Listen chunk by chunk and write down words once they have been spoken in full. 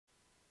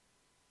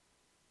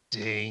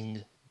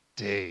Ding,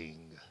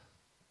 ding.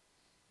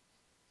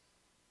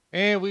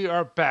 And we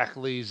are back,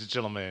 ladies and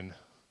gentlemen,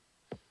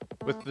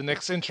 with the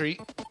next entry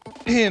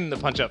in the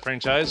Punch-Out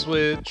franchise,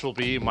 which will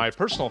be my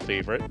personal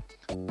favorite,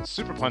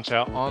 Super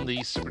Punch-Out on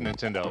the Super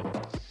Nintendo.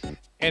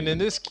 And in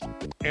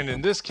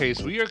this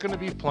case, we are going to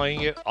be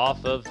playing it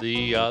off of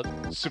the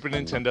Super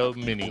Nintendo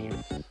Mini,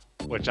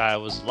 which I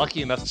was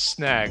lucky enough to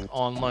snag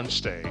on lunch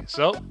day.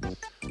 So,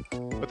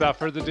 without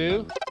further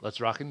ado,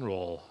 let's rock and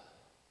roll.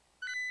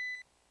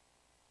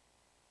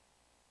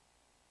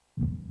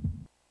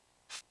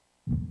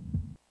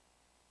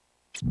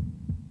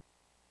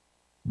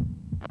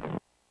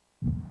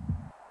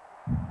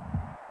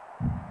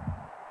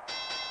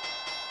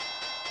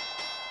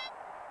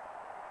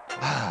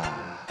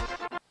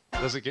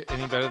 Does it get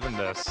any better than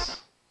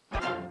this?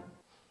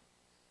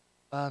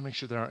 Make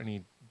sure there aren't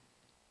any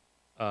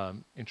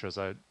intros.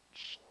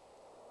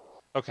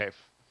 Okay.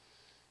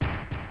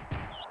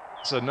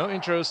 So no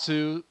intros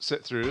to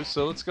sit through,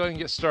 so let's go ahead and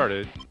get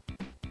started.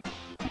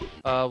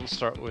 We'll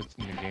start with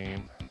new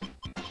game.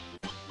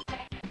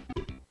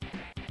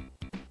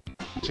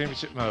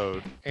 Championship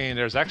mode. And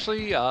there's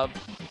actually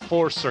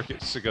 4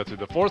 circuits to go through.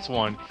 The 4th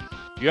one,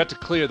 you have to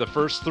clear the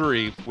first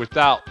 3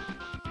 without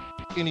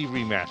any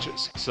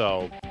rematches.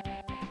 So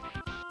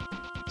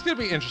it's going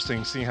to be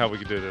interesting seeing how we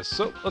can do this.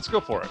 So let's go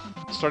for it.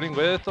 Starting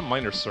with the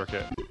minor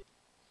circuit.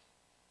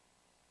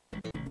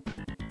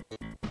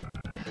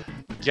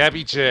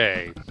 Gabby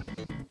J.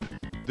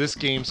 This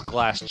game's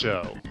Glass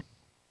Joe.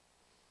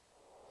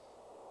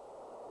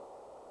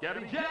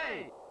 Gabby J!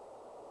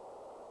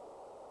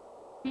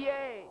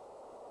 Yay!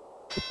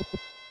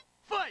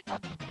 Fight!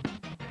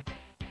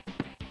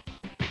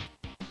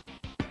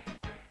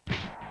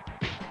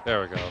 There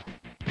we go.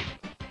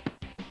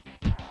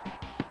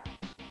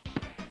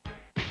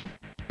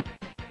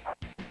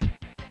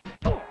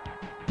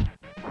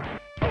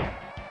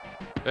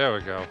 There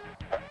we go.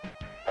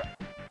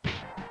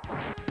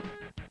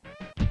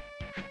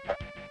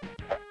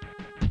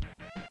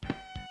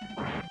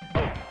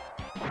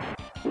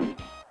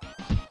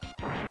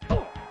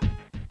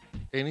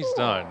 And he's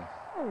done.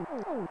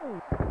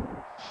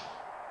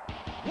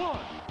 1,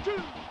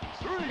 2,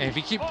 3. And if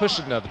you keep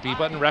pushing the B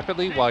button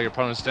rapidly while your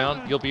opponent's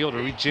down, you'll be able to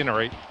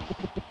regenerate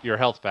your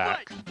health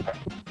back.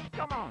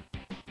 Come on!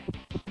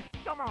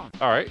 Come on!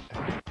 Alright.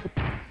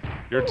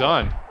 You're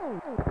done.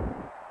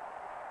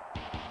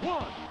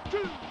 1, 2,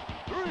 3,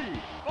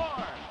 4,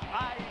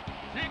 5,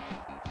 6,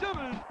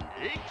 7,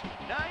 8,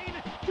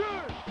 9, 10.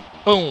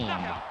 Boom.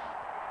 Knockout.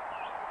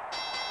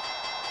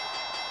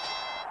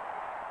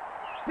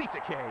 Pizza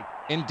cake.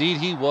 Indeed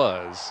he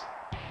was.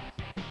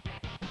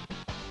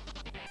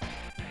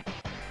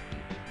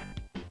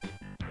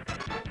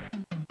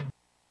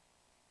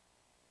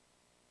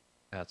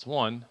 That's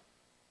one.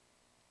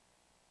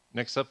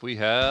 Next up we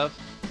have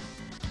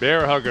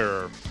Bear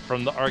Hugger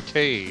from the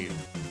arcade.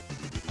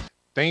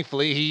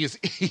 Thankfully he's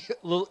a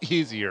little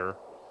easier.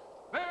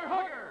 Bear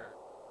hugger.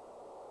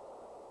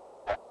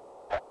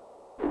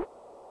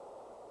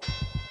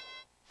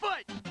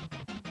 Fight.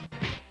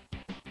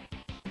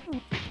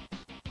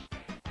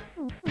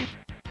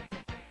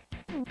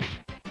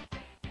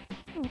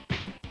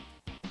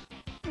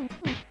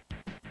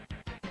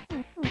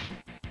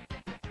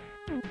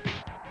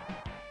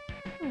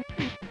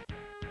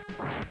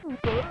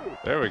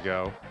 There we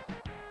go.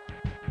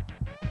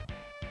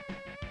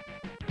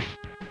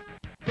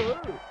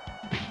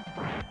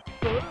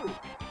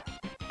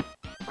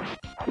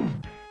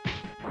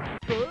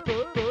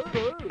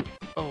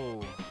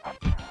 Oh.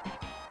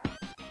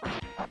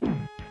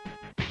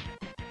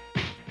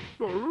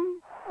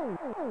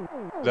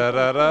 Da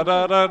da da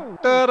da da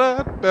da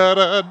da da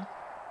da.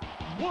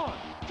 1,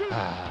 2,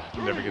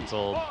 Never gets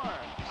old. 4,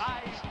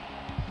 5.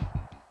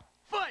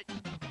 Fight.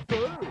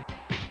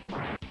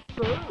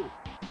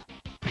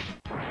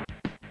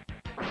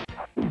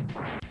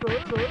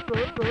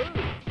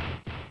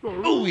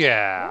 Oh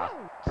yeah.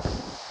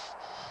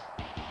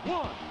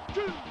 1,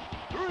 2,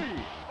 3,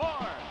 4,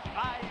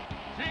 5,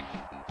 6,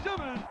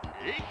 7,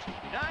 8,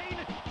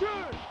 9, 10.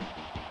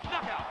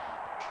 Knockout.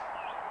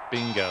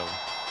 Bingo.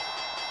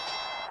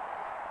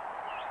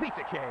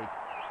 Pizza cake.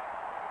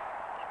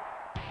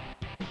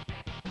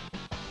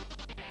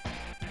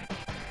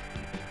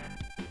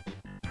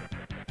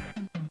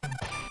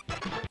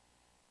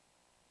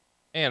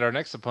 And our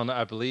next opponent,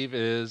 I believe,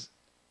 is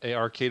a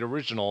arcade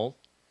original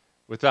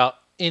without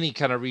any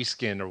kind of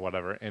reskin or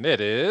whatever. And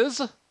it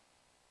is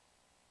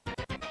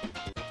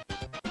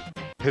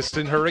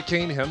Piston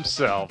Hurricane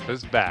himself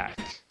is back.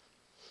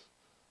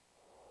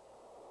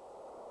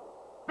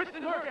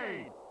 Piston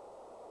Hurricane.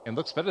 And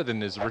looks better than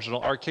his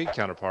original arcade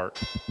counterpart.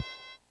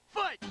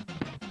 Fight.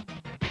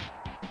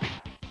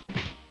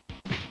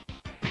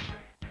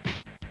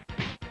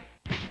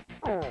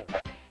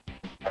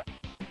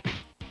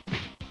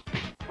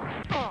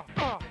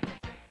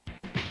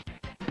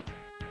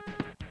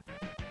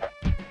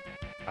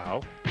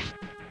 Ow.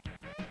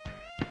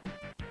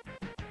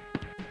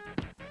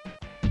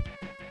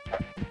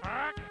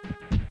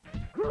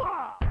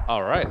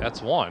 All right,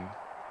 that's one.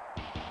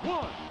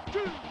 1, 2,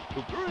 Oop.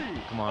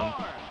 3, Come on.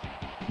 4.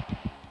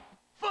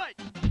 Fight!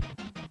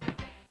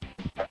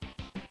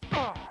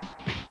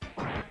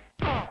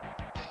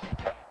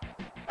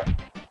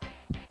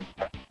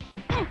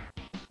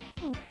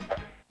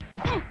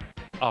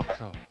 Oh,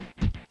 God.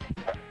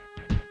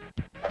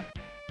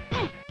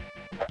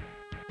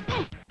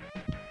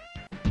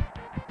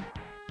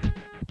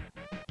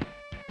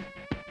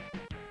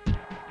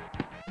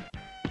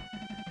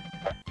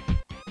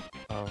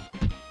 Oh.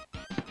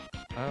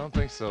 I don't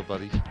think so,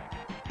 buddy.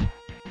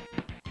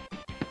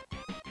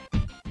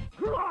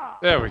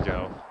 There we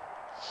go.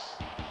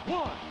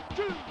 1,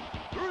 2,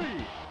 3,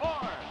 4.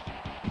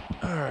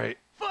 All right.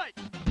 Fight!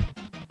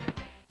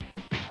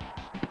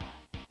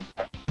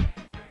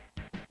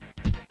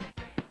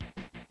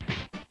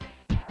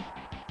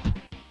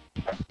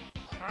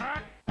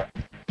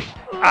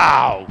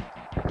 Ow!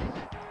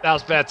 That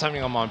was bad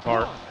timing on my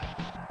part.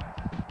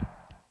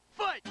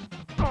 Fight!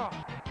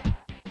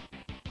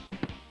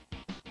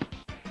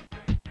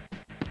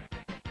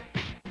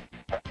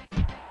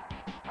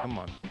 Come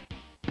on.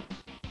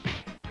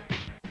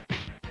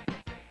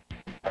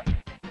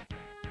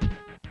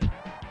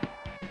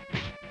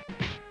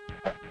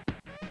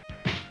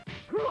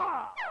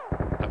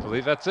 I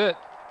believe that's it.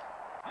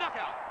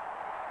 Knockout!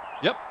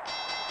 Yep.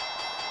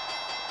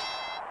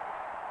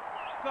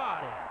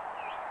 Got it.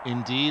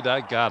 Indeed,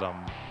 I got him.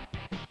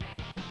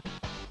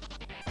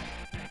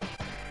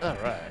 All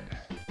right.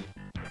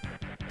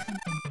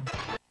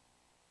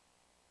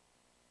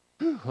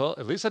 Whew, well,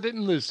 at least I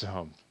didn't lose to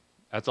him.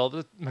 That's all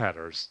that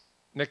matters.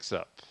 Next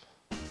up.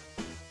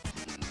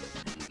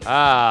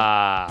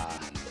 Ah,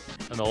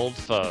 an old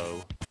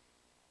foe.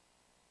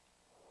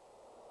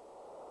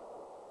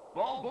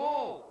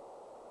 Ball.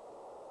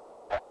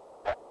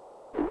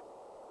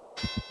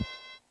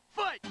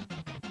 Fight!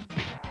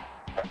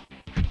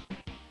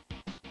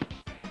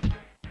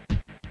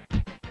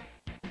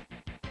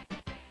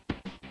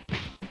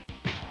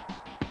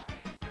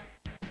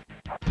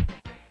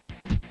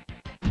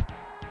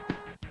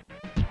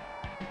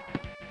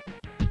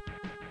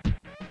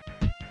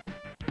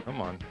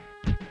 Come on.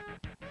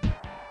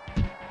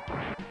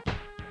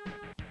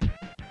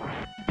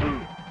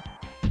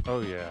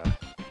 Oh, yeah.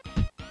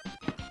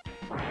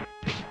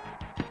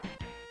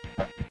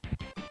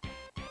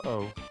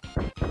 Oh.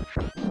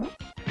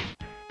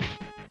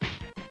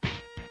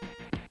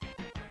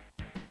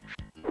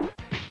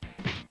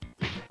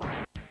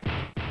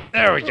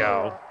 There we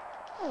go.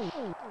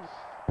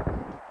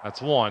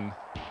 That's one.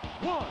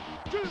 1,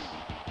 2, 3,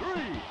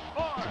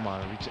 4. Come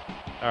on,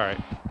 all right,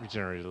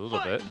 regenerate a little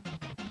bit.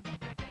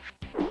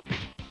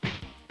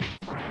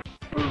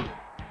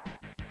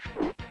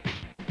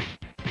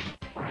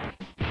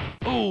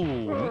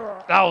 Ooh,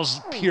 that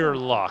was pure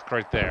luck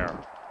right there.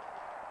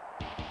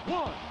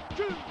 1,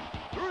 2,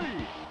 3,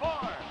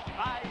 4,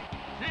 5,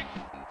 6,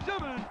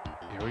 7.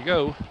 Here we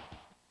go.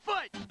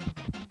 Fight!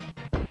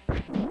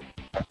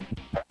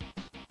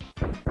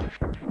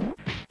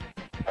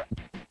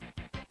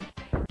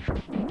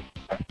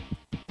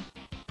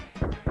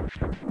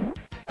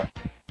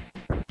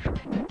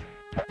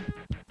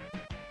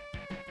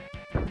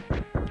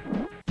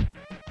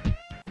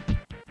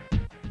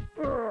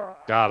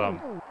 Got him.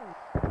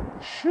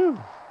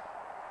 Phew.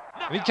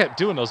 And he kept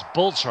doing those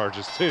bull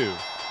charges too.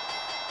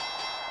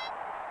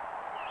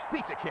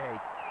 Pizza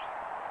cake.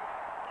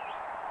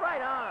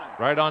 Right on.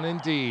 Right on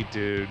indeed,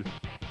 dude.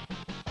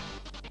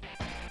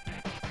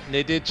 And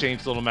they did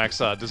change Little Mac's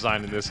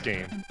design in this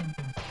game.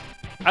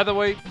 Either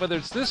way, whether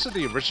it's this or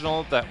the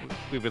original that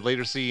we would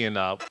later see in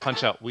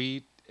Punch-Out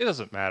Wii, it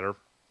doesn't matter.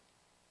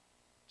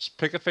 Just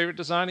pick a favorite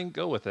design and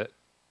go with it.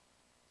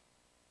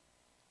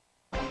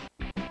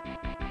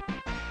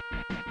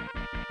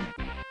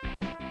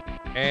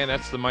 And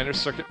that's the minor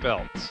circuit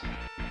belt.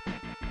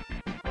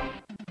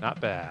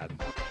 Not bad.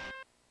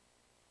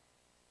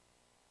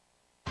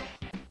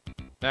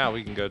 Now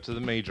we can go to the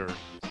major.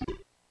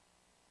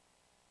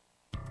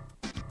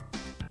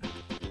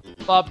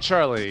 Bob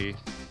Charlie.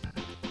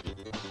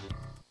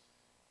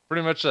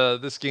 Pretty much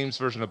this game's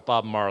version of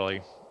Bob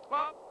Marley.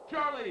 Bob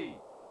Charlie.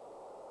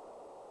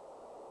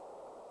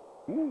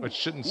 Which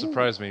shouldn't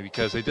surprise me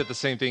because they did the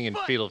same thing in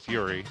Fatal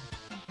Fury.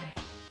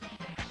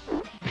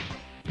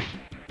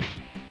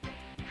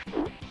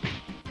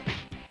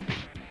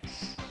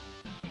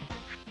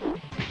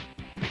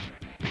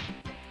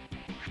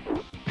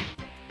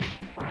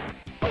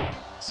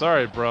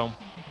 Sorry, bro.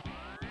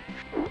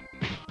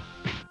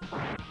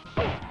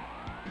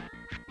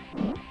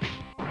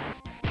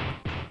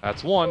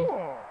 That's one.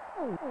 1,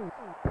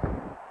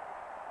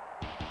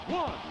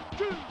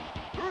 2, 3,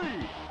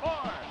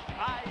 4,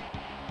 5.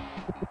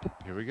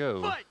 Here we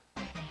go. Fight!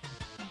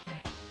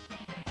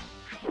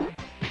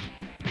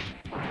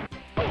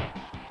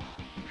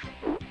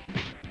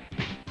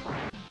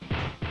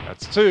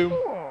 That's two. 1,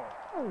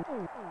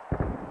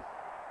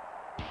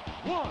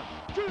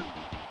 2,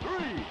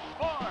 3,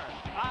 4,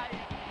 5,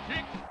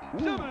 6,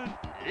 7,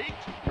 8,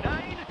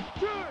 9,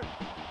 10.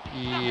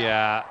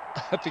 Yeah,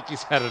 I think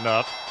he's had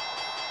enough.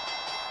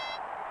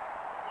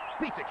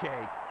 Pizza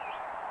cake.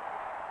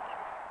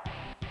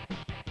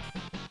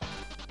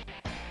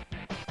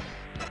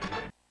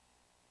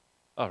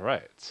 All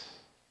right.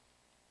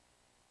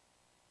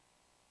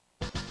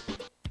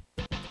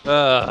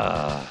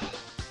 Uh,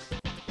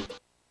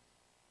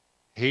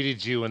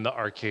 hated you in the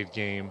arcade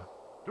game.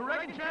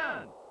 Direct 10.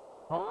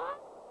 Huh?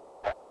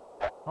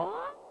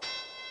 Huh?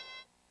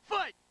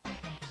 Fight!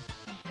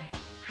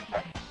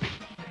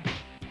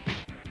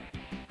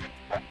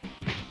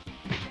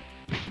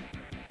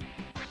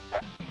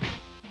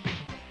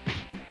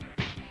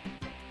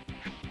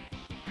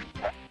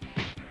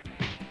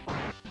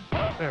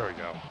 There we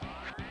go.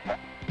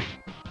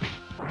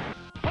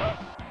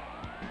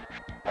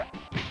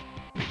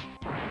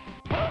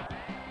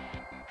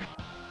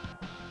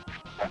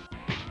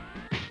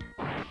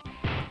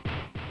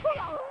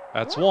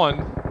 That's one.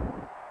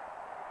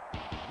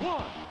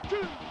 1, 2,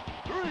 3,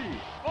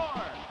 4,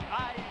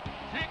 5,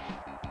 6.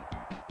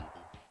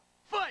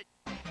 Fight!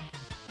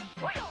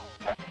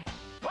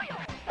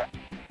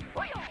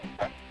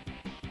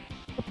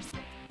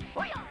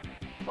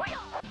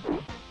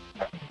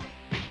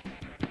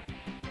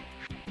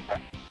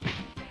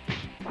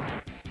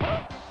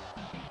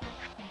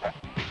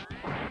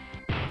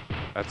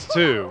 That's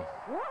two.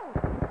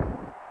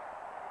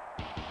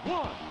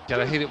 1, God,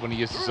 I hate it when he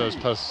uses those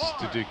posts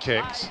to do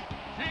kicks,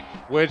 6,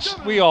 which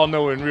we all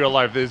know in real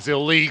life is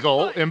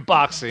illegal in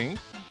boxing.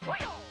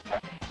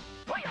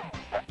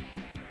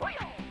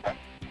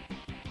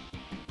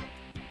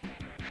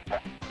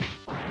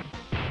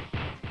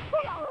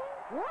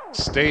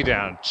 Stay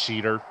down,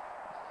 cheater.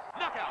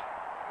 knockout.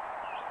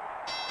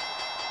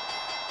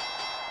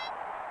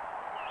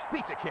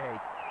 Pizza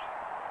cake.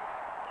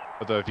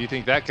 Although if you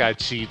think that guy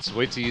cheats,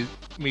 wait till you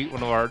meet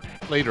one of our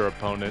later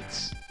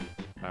opponents.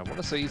 I want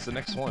to say he's the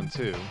next one,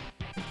 too.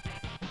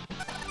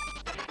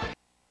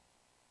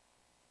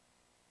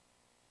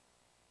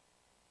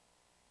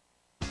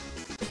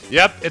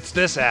 Yep, it's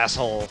this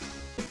asshole.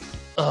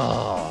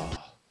 Ugh.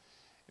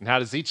 And how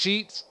does he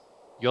cheat?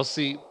 You'll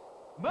see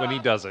when he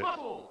does it.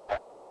 Bubble.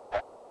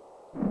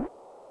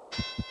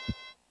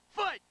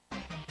 Fight!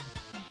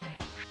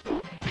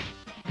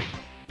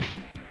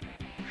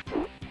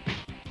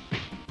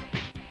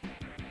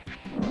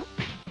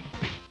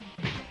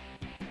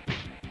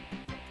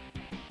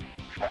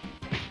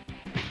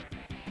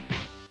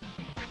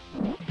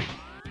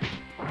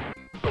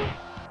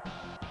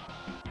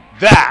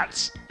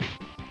 That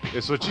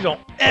is what you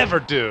don't ever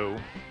do.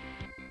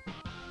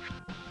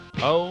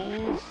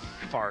 Oh,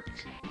 fark.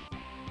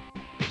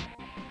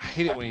 I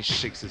hate it when he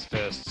shakes his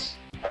fists.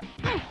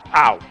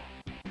 Ow.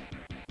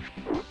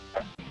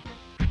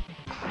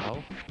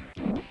 Ow.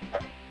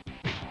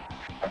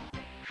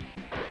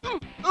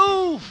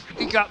 Oof!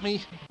 He got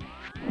me.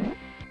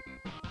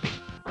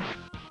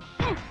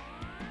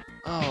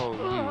 Oh,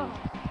 you.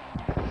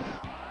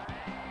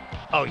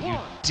 Oh, you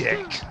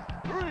dick.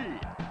 3.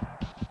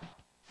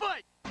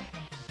 Fight!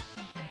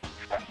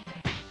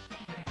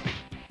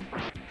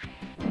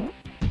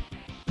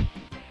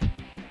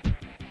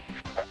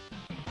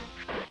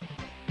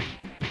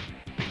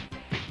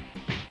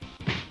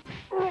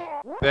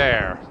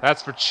 There.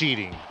 That's for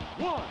cheating.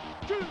 1,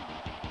 2.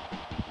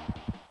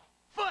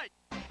 Fight!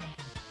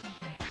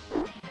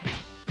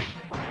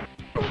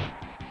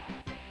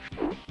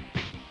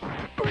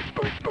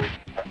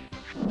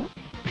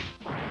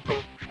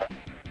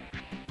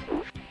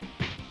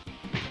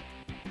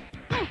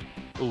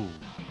 Ooh.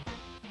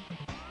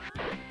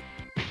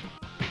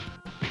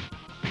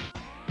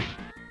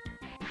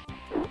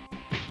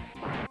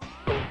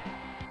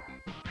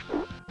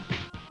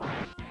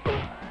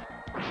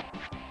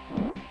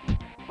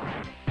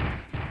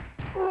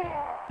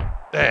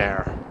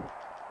 There.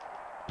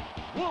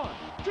 1,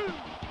 2,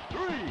 3,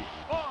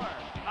 4,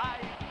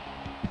 5.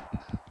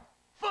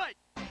 Fight!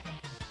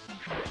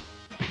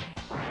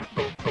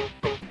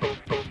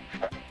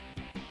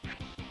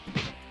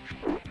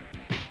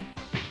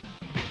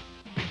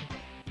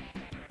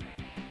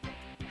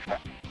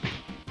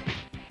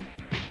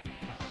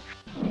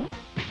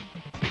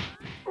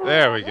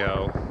 There we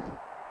go.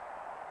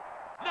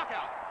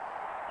 Knockout.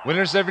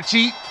 Winners never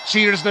cheat,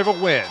 cheaters never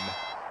win.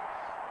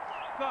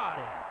 Got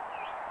it.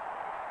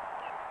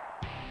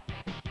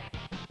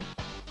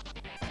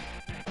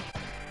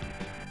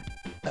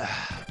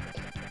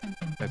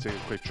 Let's take a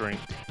quick drink.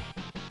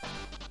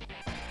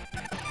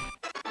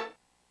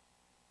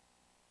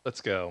 Let's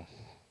go.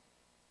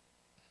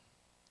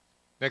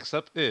 Next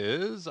up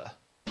is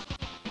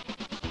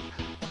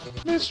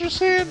Mr.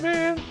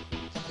 Sandman.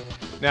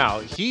 Now,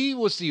 he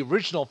was the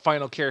original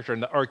final character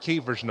in the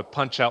arcade version of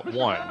Punch-Out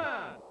 1.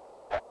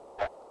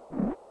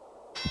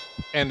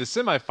 And the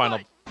semi-final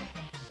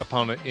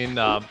opponent in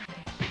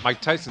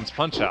Mike Tyson's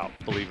Punch-Out,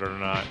 believe it or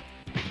not.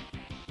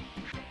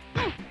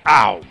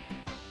 Ow!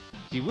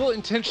 He will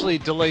intentionally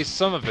delay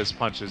some of his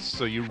punches,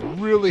 so you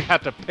really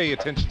have to pay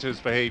attention to his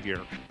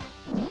behavior.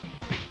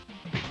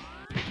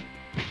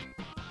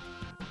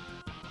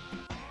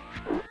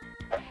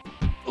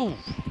 Ooh.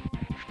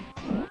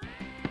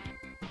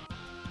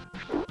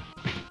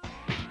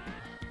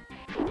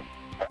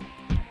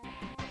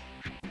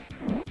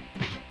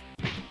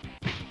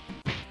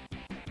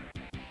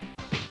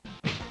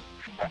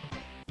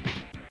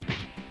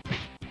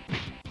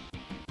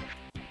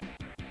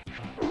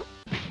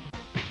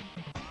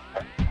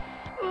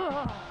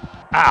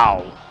 Ow!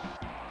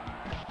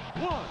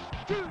 1,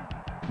 2,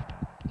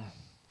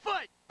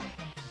 fight!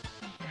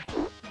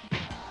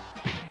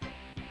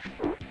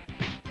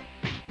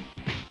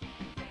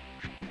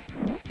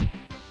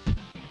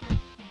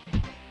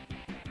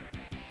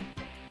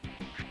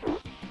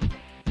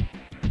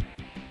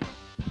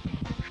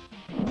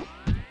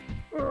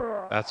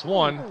 That's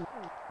one.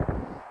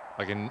 If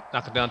I can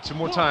knock it down 2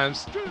 more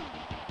times,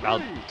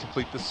 I'll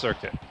complete the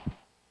circuit.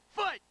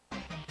 Fight!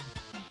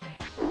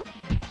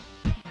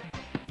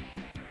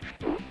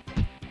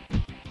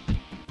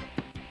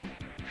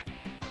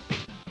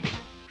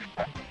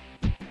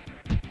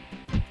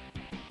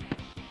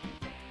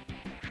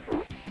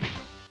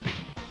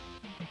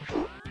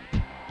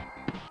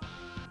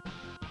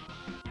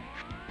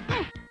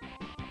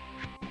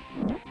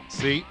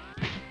 See?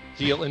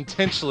 He'll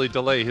intentionally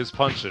delay his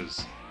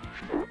punches.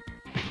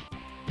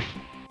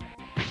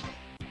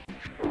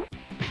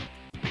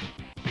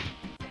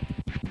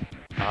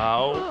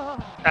 Oh,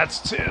 that's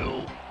 2.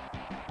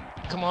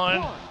 Come on.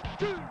 1,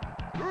 2,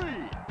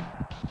 3,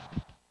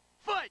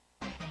 fight!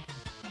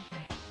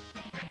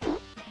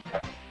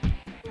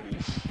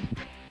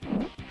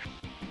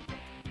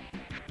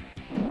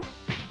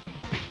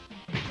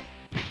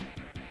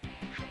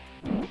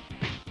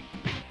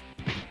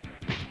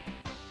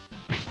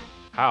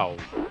 How?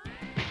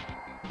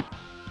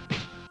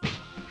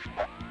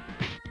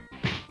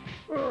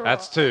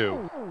 That's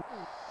 2.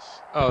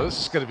 Oh, this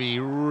is going to be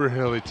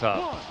really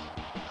tough.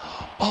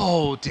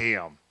 Oh,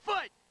 damn.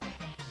 Fight!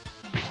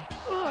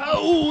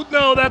 Oh,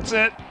 no, that's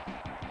it.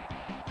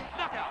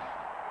 Knockout!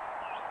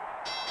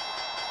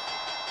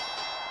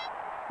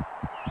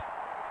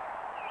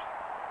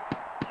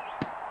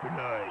 Good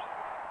night.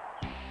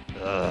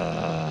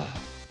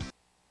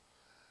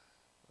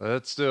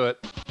 Let's do it.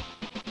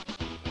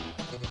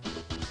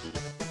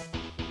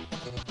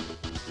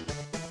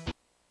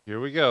 Here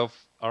we go.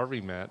 Our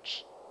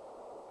rematch.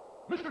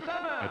 Mr.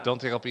 Sandman! I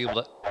don't think I'll be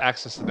able to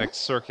access the next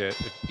circuit,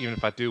 even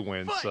if I do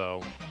win,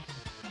 so...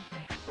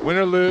 Win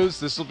or lose,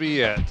 this will be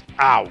it.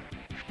 Ow!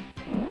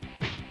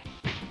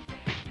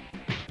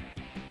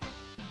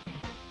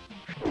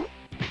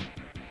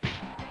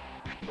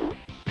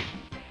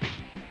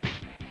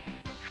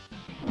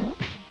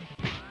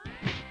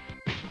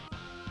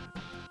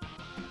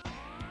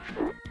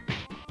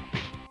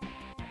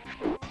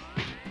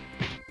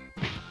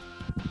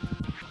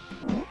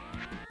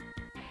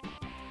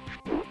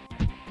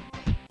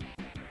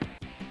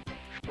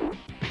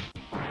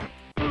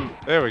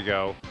 There we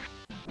go.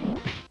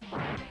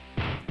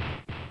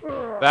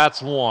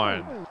 That's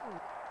 1.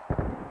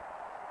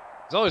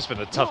 He's always been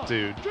a tough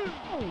dude.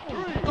 1,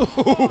 2, 3,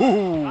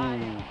 Ooh.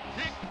 5,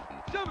 6,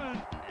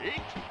 7,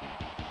 8.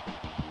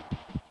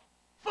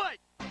 Fight!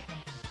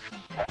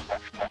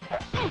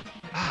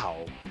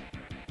 Ow.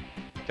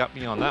 Got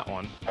me on that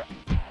one.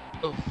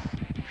 Oof.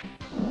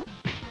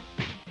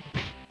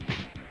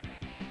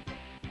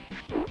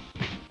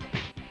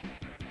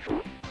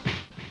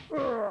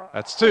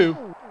 That's 2.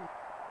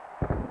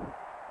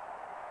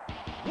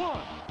 1,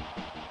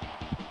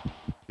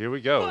 Here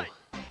we go. fight!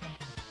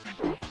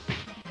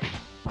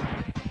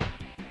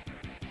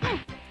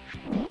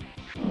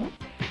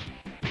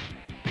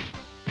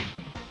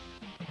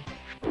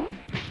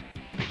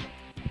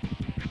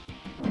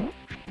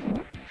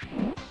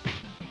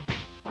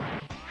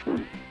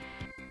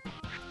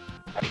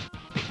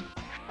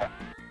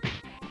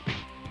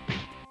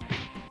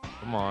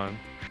 Come on.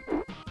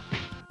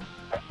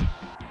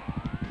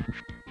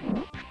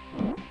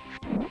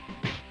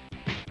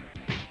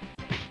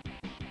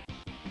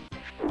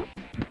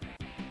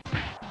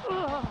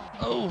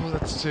 Oh,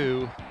 that's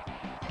 2.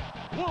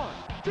 1,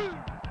 2,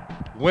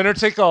 Winner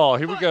take all.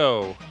 Here we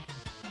go.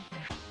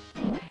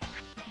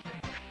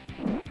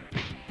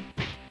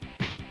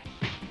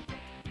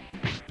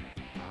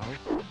 Oh.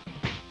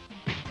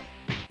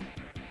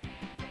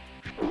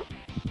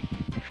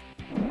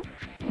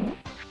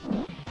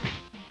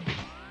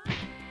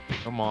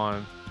 Come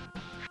on.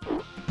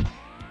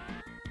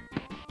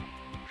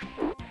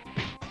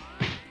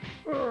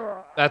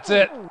 That's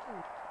it.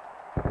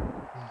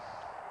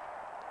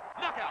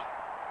 knockout!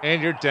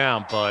 And you're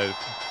down, bud.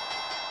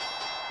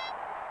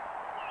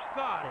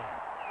 Got it.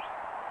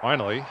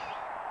 Finally.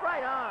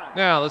 Right on!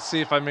 Now, let's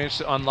see if I manage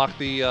to unlock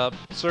the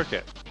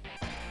circuit.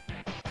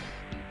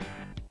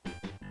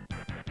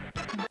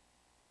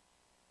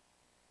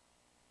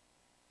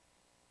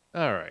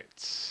 All right.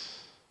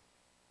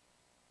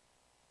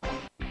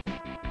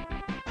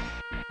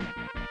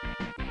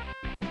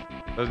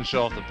 Doesn't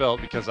show off the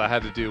belt because I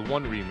had to do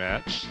 1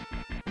 rematch.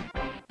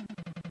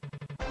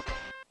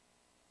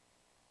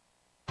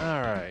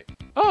 All right.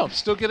 Oh,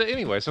 still get it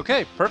anyways.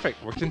 Okay,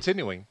 perfect. We're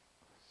continuing.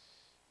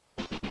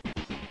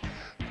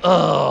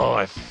 Oh,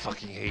 I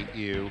fucking hate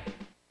you.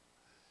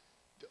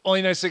 The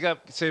only nice thing I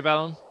can say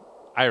about him,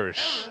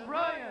 Irish.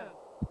 Ryan!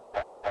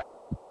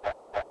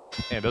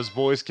 And those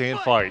boys can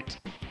fight.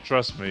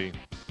 Trust me.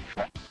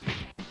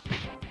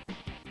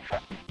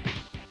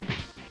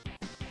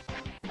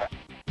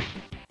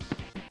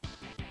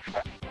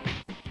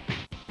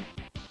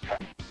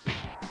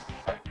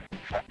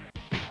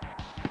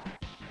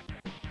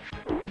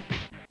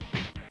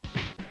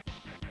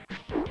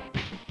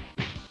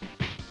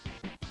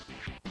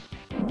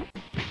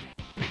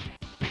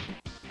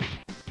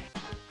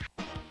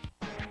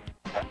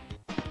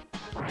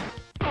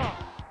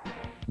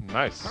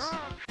 Nice.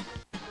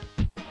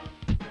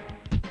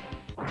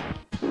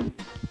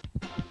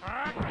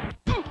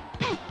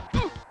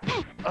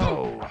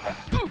 Oh.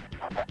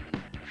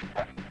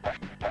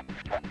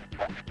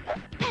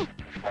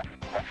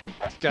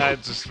 This guy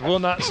just will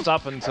not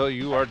stop until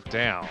you are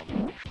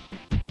down.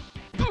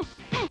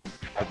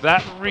 For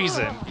that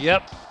reason,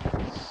 yep.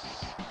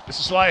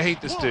 This is why I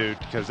hate this dude,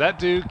 because that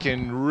dude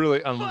can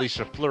really unleash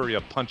a flurry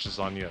of punches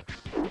on you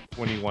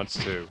when he wants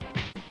to.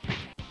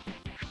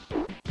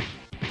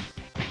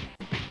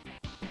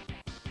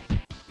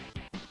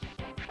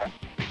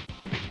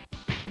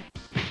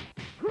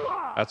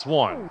 That's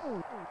one.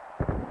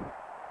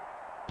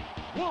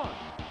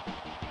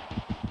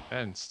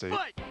 And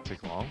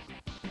take long.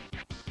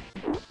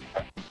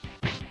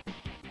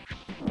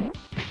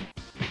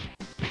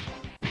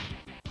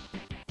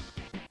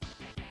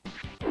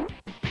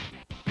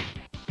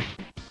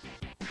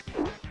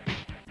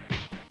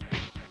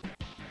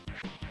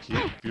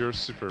 Keep your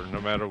super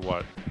no matter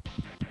what.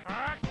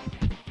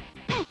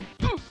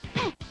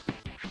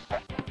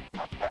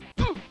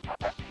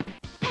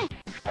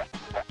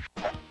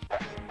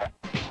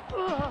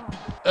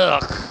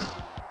 Ugh.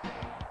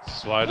 This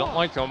is why I don't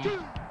like them. 2,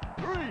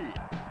 3,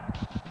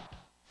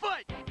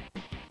 fight!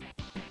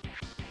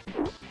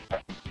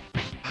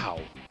 Ow.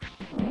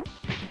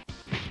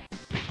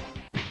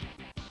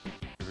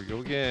 Here we go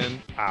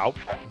again. Ow.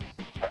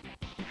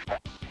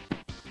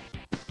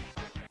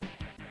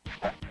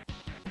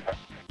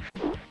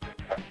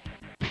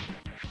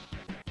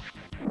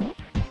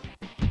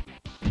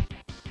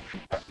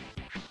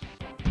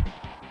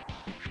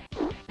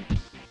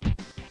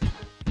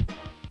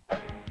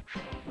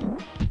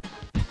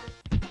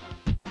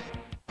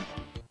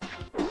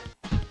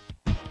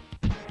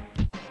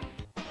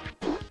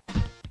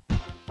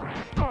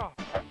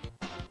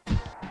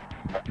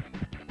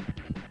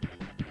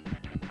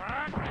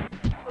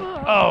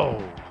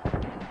 Oh.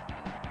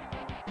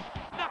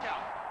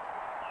 Knockout.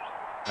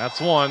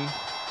 That's one.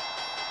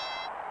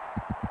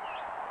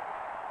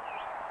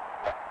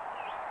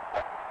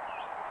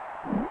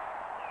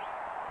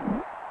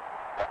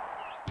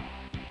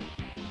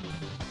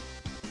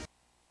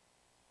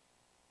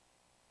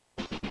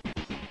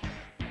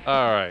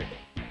 All right.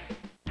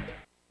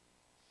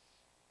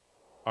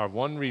 Our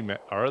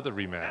other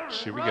rematch.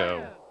 Here we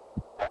go.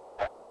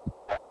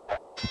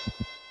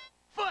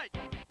 Fight!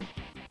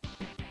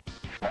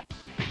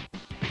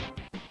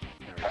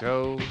 There we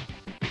go.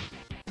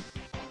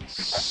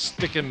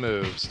 Stick and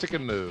move. Stick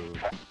and move.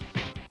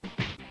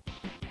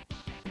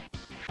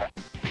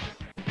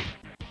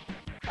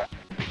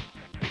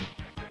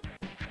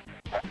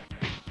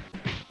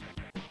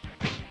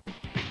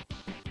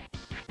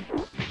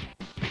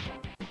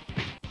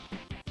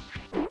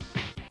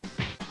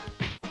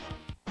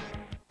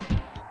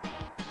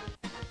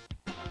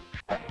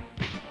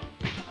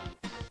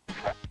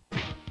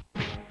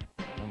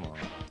 Come on.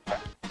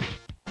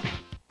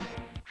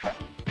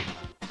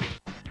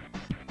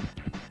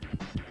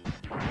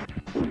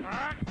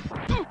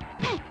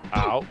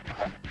 Ow.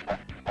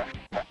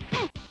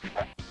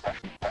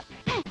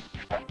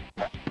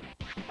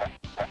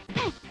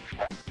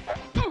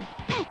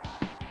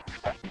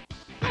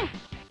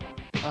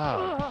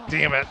 Oh,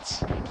 damn it.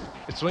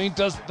 It's when he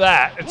does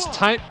that.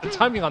 The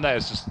timing on that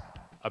is just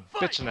a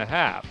bitch and a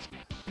half.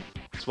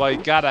 That's why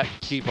you gotta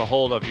keep a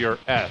hold of your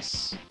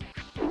S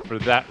for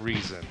that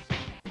reason.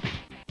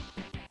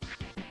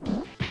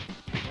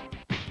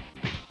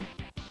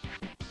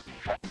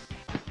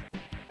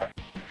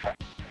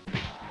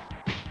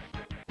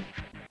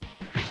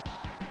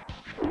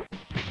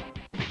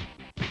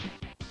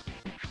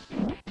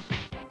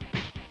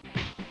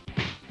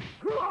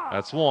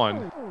 That's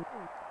one.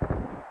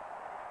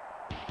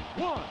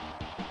 1.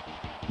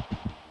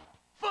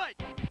 Fight!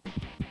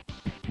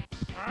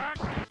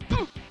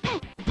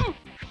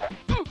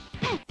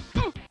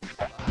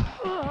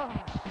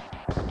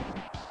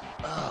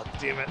 Oh,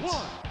 damn it.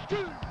 1,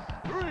 2,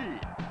 3.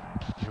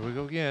 Here we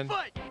go again.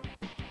 Fight!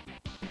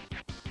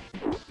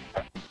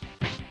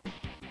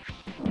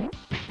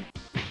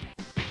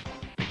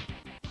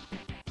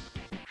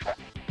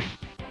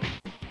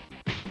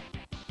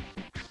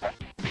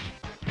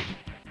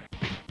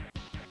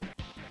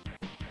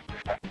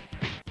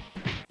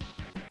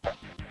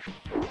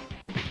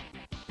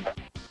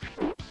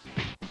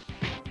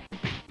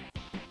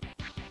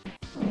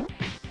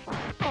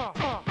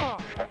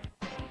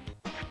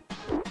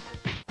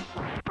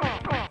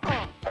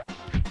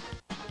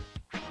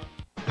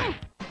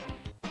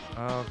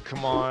 Oh,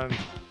 come on.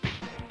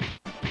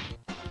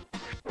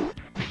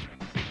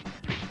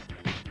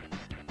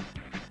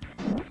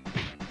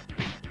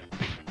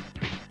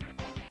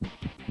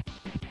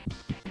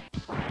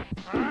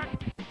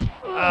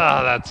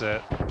 Ah, that's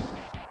it.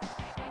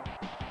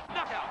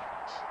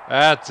 Knockout!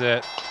 That's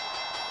it.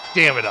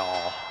 Damn it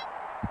all.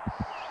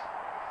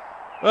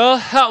 Well,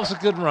 that was a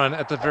good run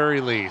at the very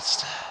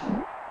least.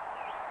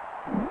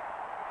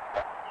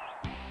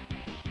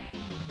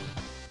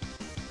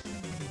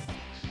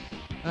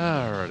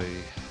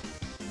 Alrighty.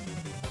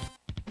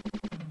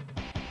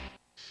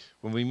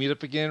 When we meet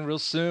up again real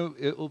soon,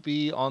 it will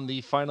be on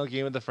the final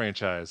game of the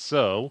franchise.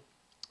 So,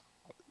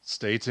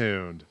 stay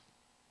tuned.